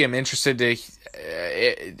really am interested to.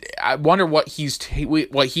 I wonder what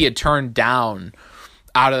he had turned down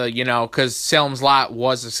out of because Salem's Lot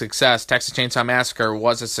was a success. Texas Chainsaw Massacre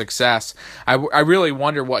was a success. I really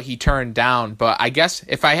wonder what he turned down. But I guess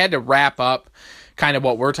if I had to wrap up kind of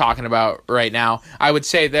what we're talking about right now, I would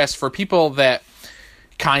say this for people that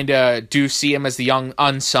kind of do see him as the young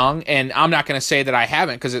unsung, and I'm not going to say that I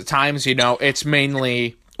haven't, because at times it's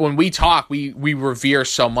mainly when we talk we revere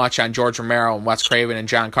so much on George Romero and Wes Craven and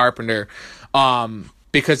John Carpenter,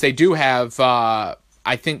 because they do have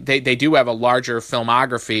I think they do have a larger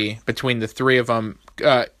filmography between the three of them,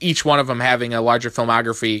 each one of them having a larger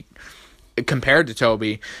filmography compared to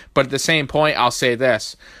Tobe. But at the same point, I'll say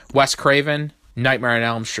this: Wes Craven, Nightmare on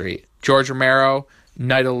Elm Street; George Romero,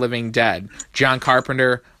 Night of the Living Dead; John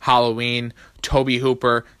Carpenter, Halloween; Tobe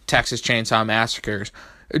Hooper, Texas Chainsaw Massacre.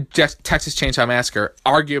 Texas Chainsaw Massacre,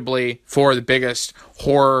 arguably four of the biggest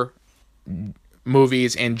horror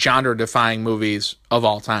movies and genre-defying movies of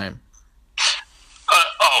all time.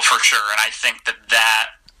 For sure, and I think that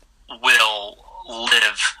will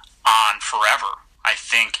live on forever. I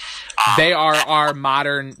think they are our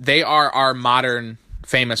modern. They are our modern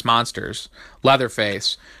famous monsters.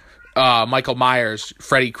 Leatherface, Michael Myers,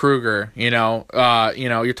 Freddy Krueger.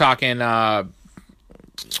 You're talking the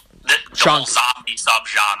whole zombie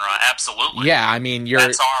subgenre. Absolutely. Yeah, I mean,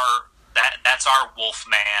 that's our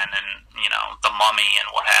Wolfman and the Mummy and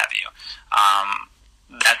what have you.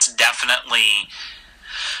 That's definitely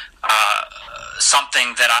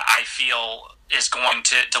something that I feel is going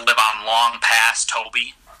to live on long past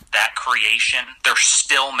Tobe. That creation, they're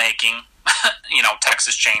still making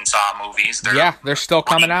Texas Chainsaw movies. They're still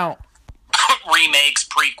coming out. Remakes,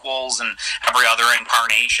 prequels, and every other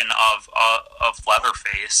incarnation of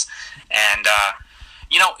Leatherface. And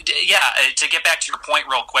to get back to your point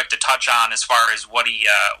real quick, to touch on as far as what he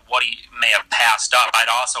may have passed up, I'd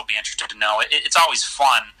also be interested to know. It's always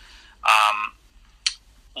fun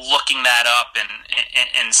looking that up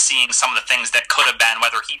and seeing some of the things that could have been,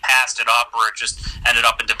 whether he passed it up or it just ended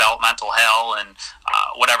up in developmental hell and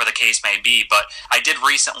whatever the case may be. But I did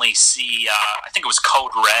recently see, I think it was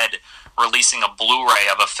Code Red, releasing a Blu-ray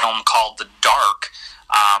of a film called The Dark,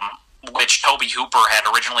 which Tobe Hooper had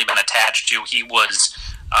originally been attached to. He was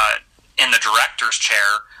in the director's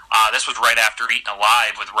chair. This was right after Eaten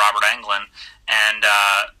Alive with Robert Englund, and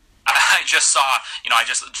I just saw,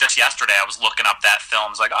 just yesterday I was looking up that film. I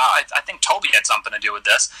was like, I think Tobe had something to do with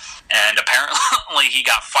this, and apparently he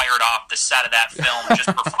got fired off the set of that film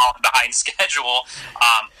just for falling behind schedule,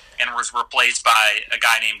 and was replaced by a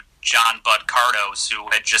guy named John Bud Cardos, who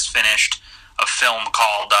had just finished a film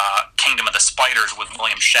called Kingdom of the Spiders with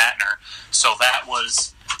William Shatner. So that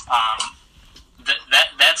was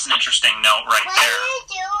that's an interesting note right there. Why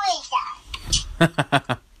are you doing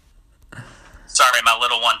that? Sorry, my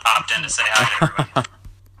little one popped in to say hi to everybody.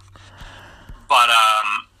 But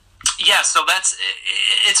so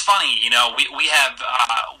it's funny. We have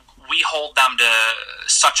we hold them to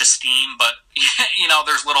such esteem, but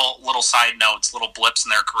there's little side notes, little blips in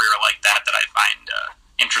their career like that I find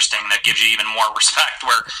interesting, that gives you even more respect,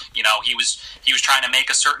 where he was trying to make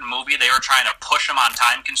a certain movie, they were trying to push him on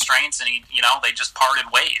time constraints, and they just parted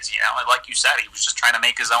ways. Like you said, he was just trying to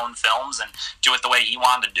make his own films and do it the way he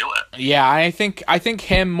wanted to do it. Yeah, I think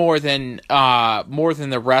him more than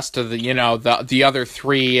the rest of the the other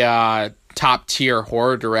three top tier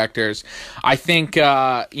horror directors. I think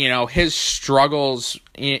his struggles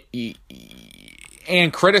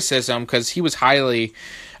and criticism, because he was highly,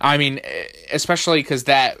 especially because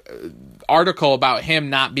that article about him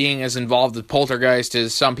not being as involved with Poltergeist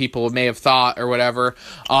as some people may have thought or whatever.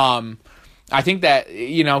 I think that,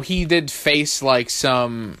 he did face like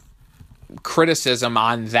some criticism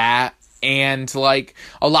on that, and like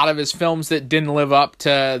a lot of his films that didn't live up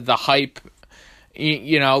to the hype,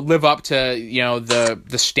 live up to,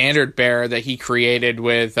 the standard bearer that he created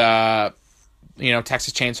with,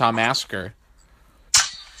 Texas Chainsaw Massacre.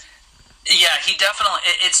 Yeah, he definitely.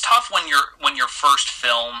 It's tough when your first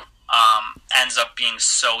film ends up being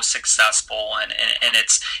so successful and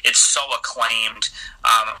it's so acclaimed.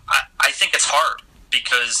 I think it's hard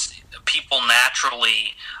because people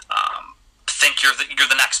naturally think you're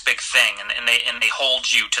the next big thing, and they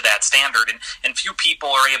hold you to that standard, and few people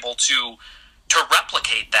are able to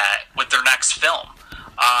replicate that with their next film.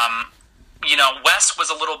 Wes was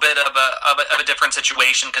a little bit of a different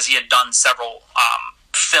situation because he had done several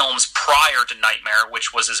films prior to Nightmare,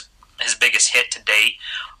 which was his biggest hit to date.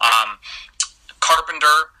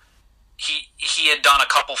 Carpenter, he had done a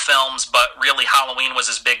couple films, but really Halloween was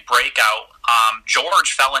his big breakout.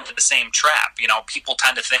 George fell into the same trap. People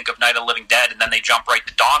tend to think of Night of the Living Dead, and then they jump right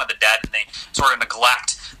to Dawn of the Dead, and they sort of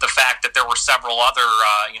neglect the fact that there were several other,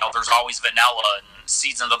 there's always Vanilla and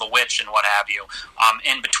Season of the Witch and what have you,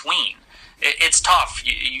 in between. It's tough.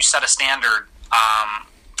 You set a standard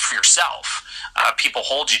for yourself. People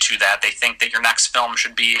hold you to that. They think that your next film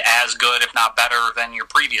should be as good, if not better, than your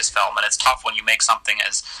previous film, and it's tough when you make something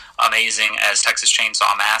as amazing as Texas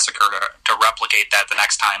Chainsaw Massacre to replicate that the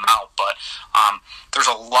next time out. But there's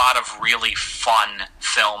a lot of really fun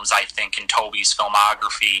films, I think, in Tobe's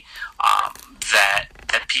filmography that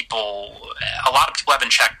a lot of people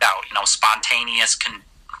haven't checked out. Spontaneous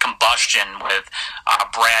Combustion with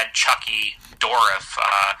Brad Chucky Dourif.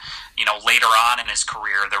 Later on in his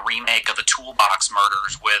career, the remake of the Toolbox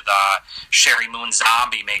Murders with Sherry Moon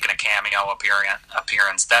Zombie making a cameo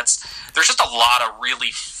appearance. There's just a lot of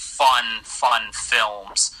really fun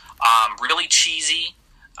films, really cheesy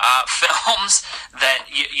films that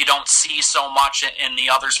you don't see so much in the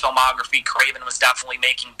others' filmography. Craven was definitely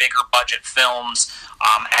making bigger budget films,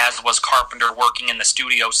 as was Carpenter working in the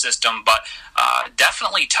studio system, but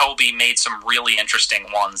definitely Tobe made some really interesting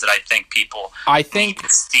ones that I think people need to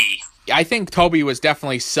see. I think Tobe was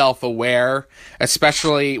definitely self-aware,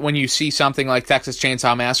 especially when you see something like Texas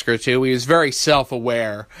Chainsaw Massacre 2. He was very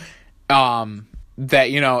self-aware that,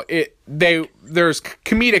 there's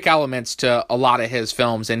comedic elements to a lot of his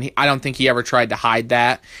films, and I don't think he ever tried to hide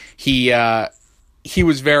that. He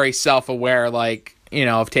was very self-aware,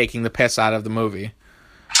 of taking the piss out of the movie.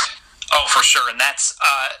 Oh, for sure, and that's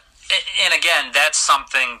and again, that's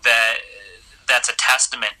something that's a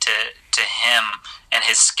testament to him and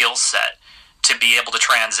his skill set to be able to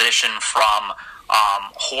transition from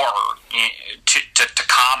horror to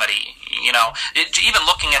comedy. Even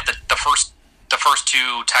looking at the first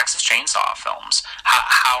two Texas Chainsaw films,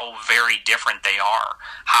 how very different they are,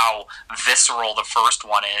 how visceral the first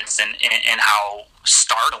one is, and how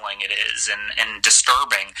startling it is, and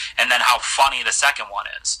disturbing, and then how funny the second one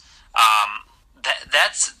is.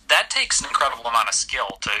 That takes an incredible amount of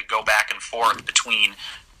skill to go back and forth between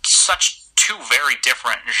such two very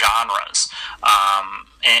different genres,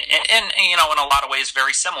 and in a lot of ways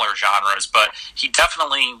very similar genres. But he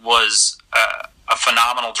definitely was a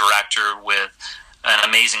phenomenal director with an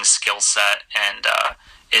amazing skill set, and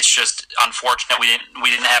it's just unfortunate we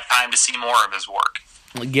didn't have time to see more of his work.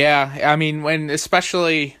 Yeah, when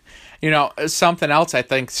especially something else I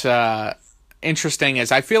think's interesting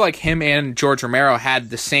is I feel like him and George Romero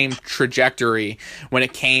had the same trajectory when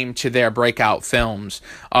it came to their breakout films.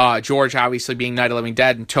 George obviously being Night of the Living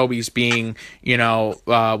Dead, and Tobe's being,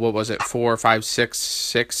 what was it, 4, 5, 6,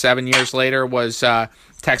 7 years later was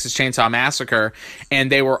Texas Chainsaw Massacre.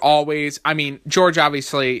 And they were always, George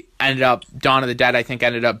obviously Dawn of the Dead, I think,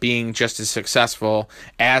 ended up being just as successful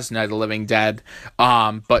as Night of the Living Dead.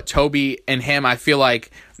 But Tobe and him, I feel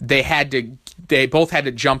like they both had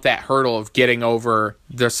to jump that hurdle of getting over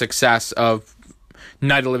the success of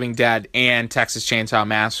Night of the Living Dead and Texas Chainsaw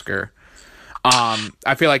Massacre.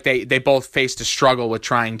 I feel like they both faced a struggle with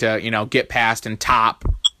trying to, get past and top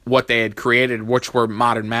what they had created, which were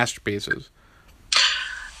modern masterpieces.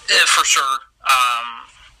 For sure.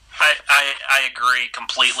 I agree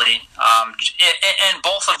completely. And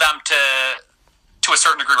both of them, to a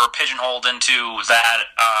certain degree, were pigeonholed into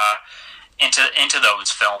into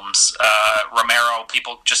those films. Romero,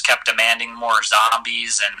 people just kept demanding more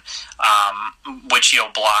zombies, and which he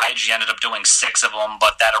obliged. He ended up doing 6 of them,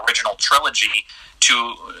 but that original trilogy,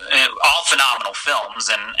 all phenomenal films,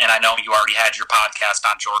 and I know you already had your podcast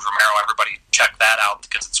on George Romero. Everybody check that out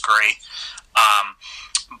because it's great.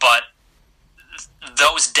 But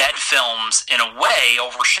those Dead films, in a way,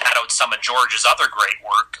 overshadowed some of George's other great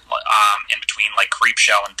work in between, like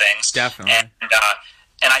Creepshow and things. Definitely.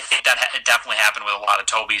 And I think that it definitely happened with a lot of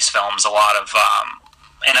Tobe's films. A lot of,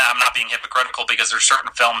 and I'm not being hypocritical because there's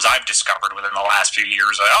certain films I've discovered within the last few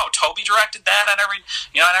years. Like, oh, Tobe directed that. I never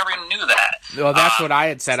even knew that. Well, that's what I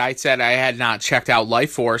had said. I said I had not checked out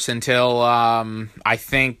Life Force until I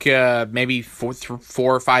think maybe 4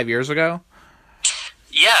 or 5 years ago.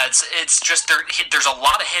 Yeah, it's just there's a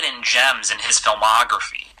lot of hidden gems in his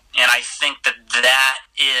filmography, and I think that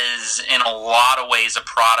is in a lot of ways a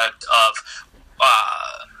product of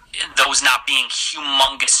those not being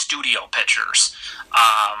humongous studio pictures.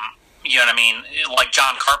 You know what I mean? Like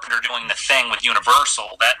John Carpenter doing The Thing with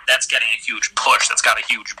Universal, that's getting a huge push. That's got a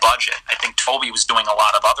huge budget. I think Tobe was doing a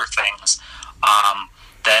lot of other things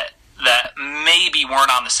that maybe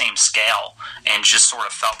weren't on the same scale and just sort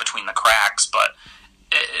of fell between the cracks, but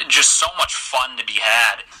just so much fun to be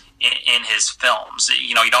had in his films.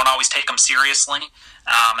 You know, you don't always take them seriously,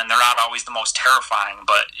 and they're not always the most terrifying,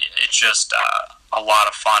 but it's just a lot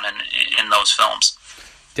of fun in those films.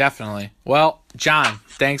 Definitely. Well, John,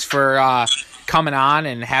 thanks for coming on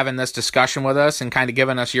and having this discussion with us and kind of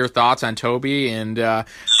giving us your thoughts on Tobe. And I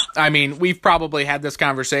mean, we've probably had this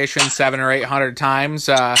conversation 700 or 800 times.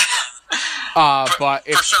 But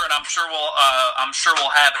for sure, and I'm sure we'll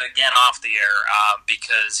have it again off the air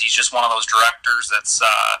because he's just one of those directors that's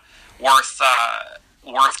worth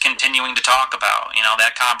continuing to talk about. You know,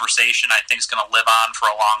 that conversation I think is going to live on for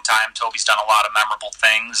a long time. Tobe's done a lot of memorable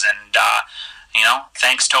things, and you know,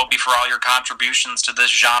 thanks Tobe for all your contributions to this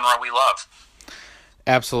genre we love.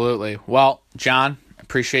 Absolutely. Well, John,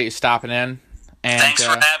 appreciate you stopping in. And thanks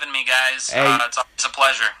for having me, guys. Hey, it's always a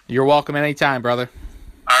pleasure. You're welcome anytime, brother.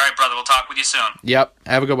 All right, brother. We'll talk with you soon. Yep.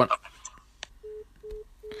 Have a good one.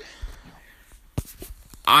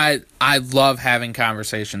 I love having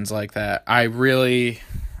conversations like that. I really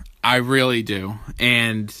do.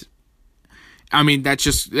 And I mean,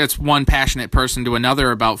 that's one passionate person to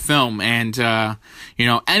another about film. And you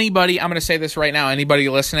know, anybody, I'm going to say this right now, anybody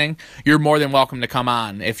listening, you're more than welcome to come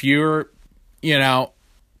on. If you're, you know,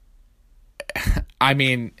 I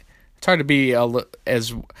mean, it's hard to be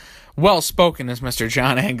as well spoken as Mr.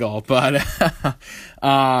 John Engell, but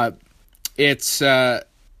it's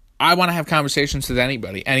I want to have conversations with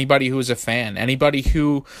anybody who's a fan, anybody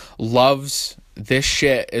who loves this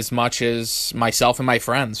shit as much as myself and my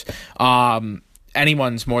friends.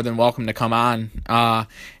 Anyone's more than welcome to come on,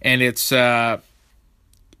 and it's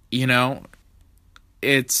you know,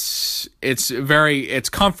 it's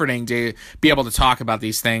comforting to be able to talk about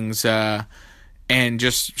these things. And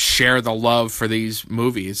just share the love for these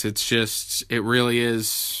movies. It really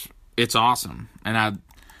is, it's awesome. And I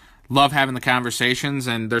love having the conversations,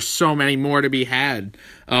 and there's so many more to be had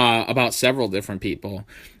about several different people.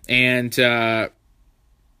 And it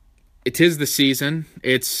is the season.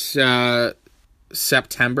 It's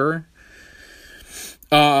September.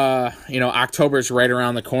 You know, October's right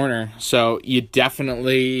around the corner. So you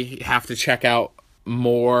definitely have to check out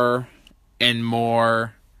more and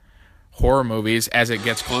more horror movies as it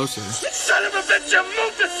gets closer. You son of a bitch, you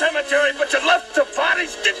moved the cemetery, but you left the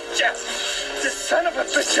bodies, didn't you? You son of a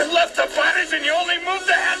bitch, you left the bodies and you only moved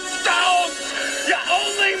the headstones! You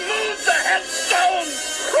only moved the headstones!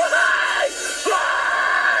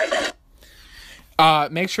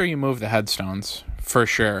 Make sure you move the headstones, for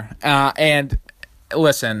sure. And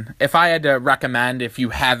listen, if I had to recommend, if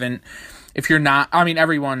you're not, I mean,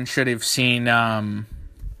 everyone should have seen,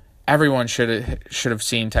 everyone should have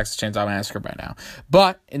seen Texas Chainsaw Massacre by now.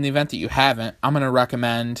 But in the event that you haven't, I'm going to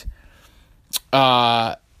recommend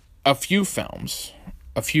a few films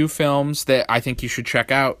that I think you should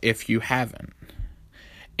check out if you haven't.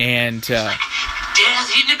 And Death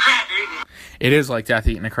Eating a Cracker. It is like Death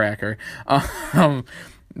Eating a Cracker.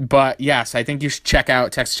 But yes, I think you should check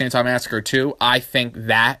out Texas Chainsaw Massacre 2. I think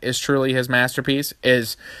that is truly his masterpiece.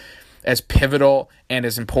 Is as pivotal and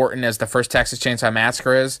as important as the first Texas Chainsaw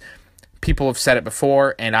Massacre is. People have said it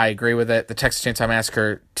before, and I agree with it. The Texas Chainsaw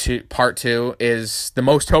Massacre Part 2 is the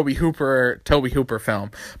most Tobe Hooper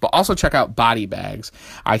film. But also check out Body Bags.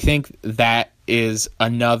 I think that is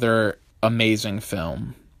another amazing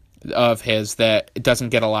film of his that doesn't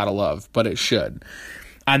get a lot of love, but it should.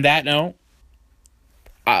 On that note,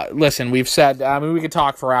 listen, we've said, I mean, we could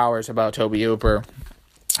talk for hours about Tobe Hooper.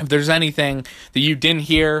 if there's anything that you didn't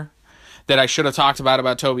hear that I should have talked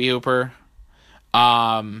about Tobe Hooper,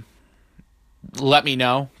 let me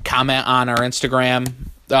know. Comment on our Instagram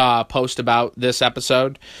post about this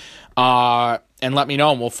episode, and let me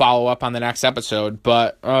know, and we'll follow up on the next episode.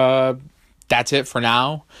 But that's it for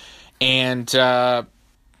now. And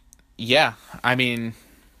yeah, I mean,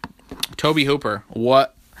 Tobe Hooper,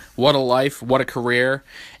 what a life, what a career,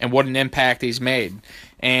 and what an impact he's made.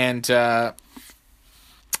 And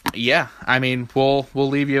yeah, I mean, we'll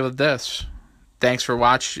leave you with this. Thanks for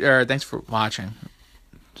watching.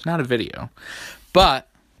 It's not a video, but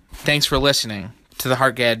thanks for listening to the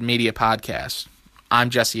HeartGad Media Podcast. I'm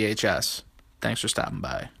Jesse HS. Thanks for stopping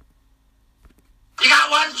by. You got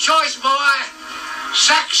one choice, boy.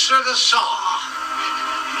 Sex or the saw.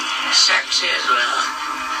 Sex is, well,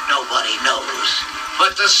 nobody knows.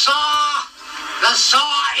 But the saw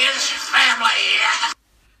is family.